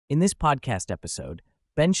In this podcast episode,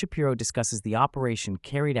 Ben Shapiro discusses the operation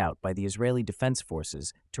carried out by the Israeli Defense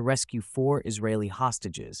Forces to rescue 4 Israeli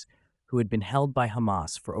hostages who had been held by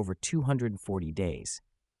Hamas for over 240 days.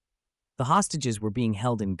 The hostages were being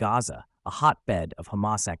held in Gaza, a hotbed of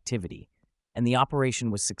Hamas activity, and the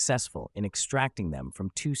operation was successful in extracting them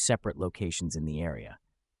from 2 separate locations in the area.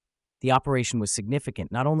 The operation was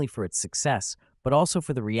significant not only for its success, but also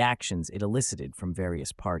for the reactions it elicited from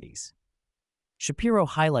various parties. Shapiro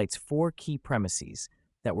highlights 4 key premises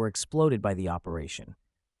that were exploded by the operation,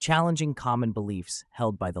 challenging common beliefs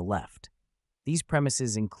held by the left. These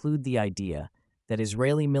premises include the idea that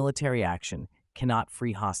Israeli military action cannot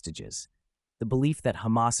free hostages, the belief that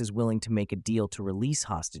Hamas is willing to make a deal to release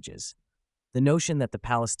hostages, the notion that the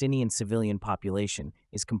Palestinian civilian population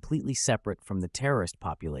is completely separate from the terrorist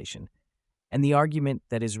population, and the argument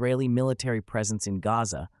that Israeli military presence in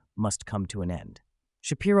Gaza must come to an end.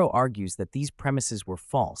 Shapiro argues that these premises were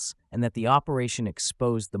false and that the operation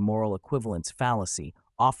exposed the moral equivalence fallacy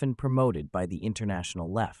often promoted by the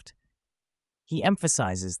international left. He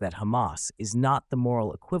emphasizes that Hamas is not the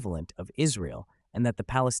moral equivalent of Israel and that the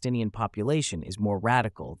Palestinian population is more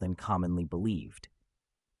radical than commonly believed.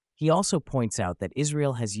 He also points out that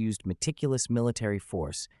Israel has used meticulous military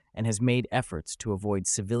force and has made efforts to avoid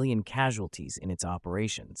civilian casualties in its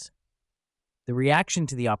operations. The reaction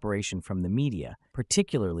to the operation from the media,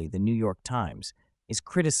 particularly the New York Times, is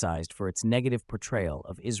criticized for its negative portrayal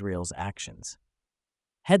of Israel's actions.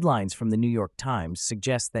 Headlines from the New York Times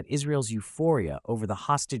suggest that Israel's euphoria over the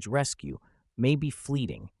hostage rescue may be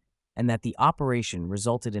fleeting and that the operation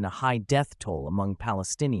resulted in a high death toll among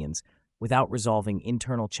Palestinians without resolving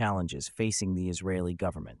internal challenges facing the Israeli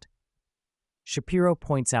government. Shapiro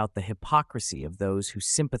points out the hypocrisy of those who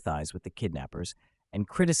sympathize with the kidnappers and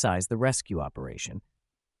criticize the rescue operation,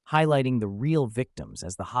 highlighting the real victims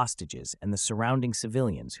as the hostages and the surrounding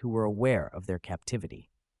civilians who were aware of their captivity.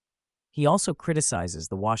 He also criticizes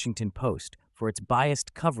the Washington Post for its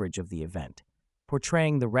biased coverage of the event,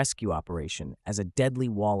 portraying the rescue operation as a deadly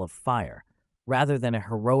wall of fire rather than a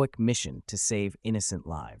heroic mission to save innocent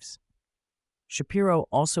lives. Shapiro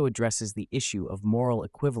also addresses the issue of moral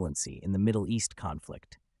equivalency in the Middle East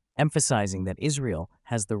conflict, emphasizing that Israel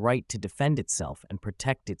has the right to defend itself and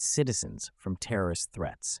protect its citizens from terrorist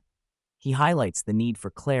threats. He highlights the need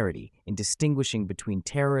for clarity in distinguishing between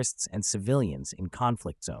terrorists and civilians in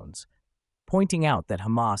conflict zones, pointing out that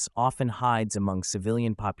Hamas often hides among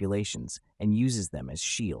civilian populations and uses them as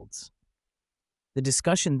shields. The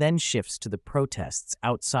discussion then shifts to the protests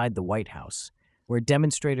outside the White House, where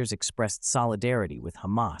demonstrators expressed solidarity with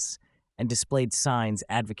Hamas and displayed signs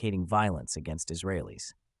advocating violence against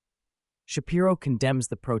Israelis. Shapiro condemns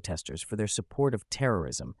the protesters for their support of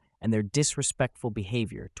terrorism and their disrespectful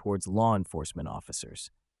behavior towards law enforcement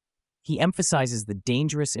officers. He emphasizes the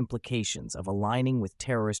dangerous implications of aligning with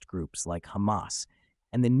terrorist groups like Hamas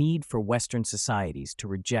and the need for Western societies to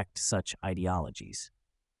reject such ideologies.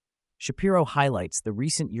 Shapiro highlights the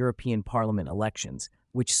recent European Parliament elections,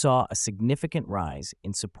 which saw a significant rise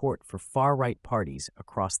in support for far-right parties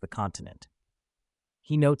across the continent.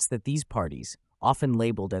 He notes that these parties, often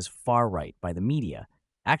labeled as far-right by the media,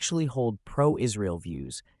 actually hold pro-Israel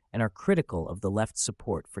views and are critical of the left's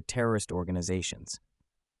support for terrorist organizations.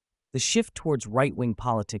 The shift towards right-wing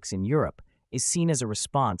politics in Europe is seen as a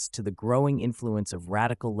response to the growing influence of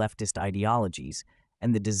radical leftist ideologies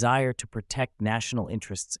and the desire to protect national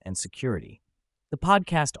interests and security. The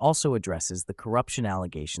podcast also addresses the corruption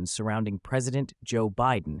allegations surrounding President Joe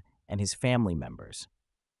Biden and his family members.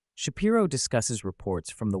 Shapiro discusses reports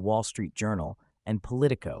from the Wall Street Journal and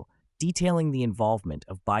Politico detailing the involvement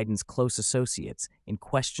of Biden's close associates in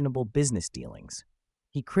questionable business dealings.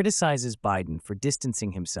 He criticizes Biden for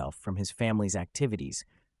distancing himself from his family's activities,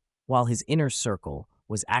 while his inner circle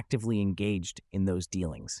was actively engaged in those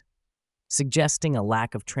dealings, suggesting a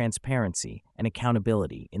lack of transparency and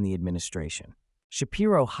accountability in the administration.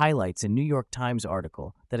 Shapiro highlights a New York Times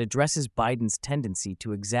article that addresses Biden's tendency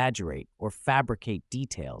to exaggerate or fabricate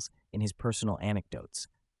details in his personal anecdotes.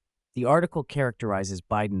 The article characterizes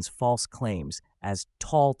Biden's false claims as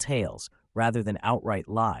tall tales rather than outright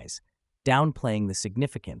lies, downplaying the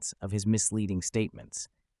significance of his misleading statements.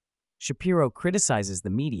 Shapiro criticizes the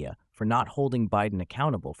media for not holding Biden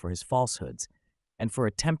accountable for his falsehoods and for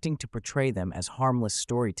attempting to portray them as harmless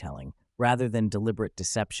storytelling rather than deliberate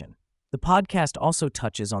deception. The podcast also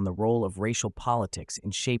touches on the role of racial politics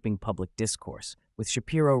in shaping public discourse, with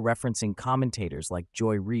Shapiro referencing commentators like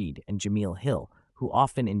Joy Reid and Jamil Hill, who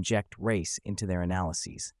often inject race into their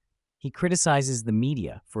analyses. He criticizes the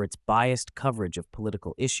media for its biased coverage of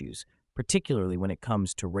political issues, particularly when it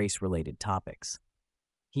comes to race-related topics.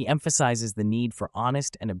 He emphasizes the need for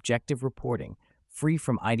honest and objective reporting, free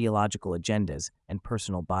from ideological agendas and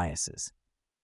personal biases.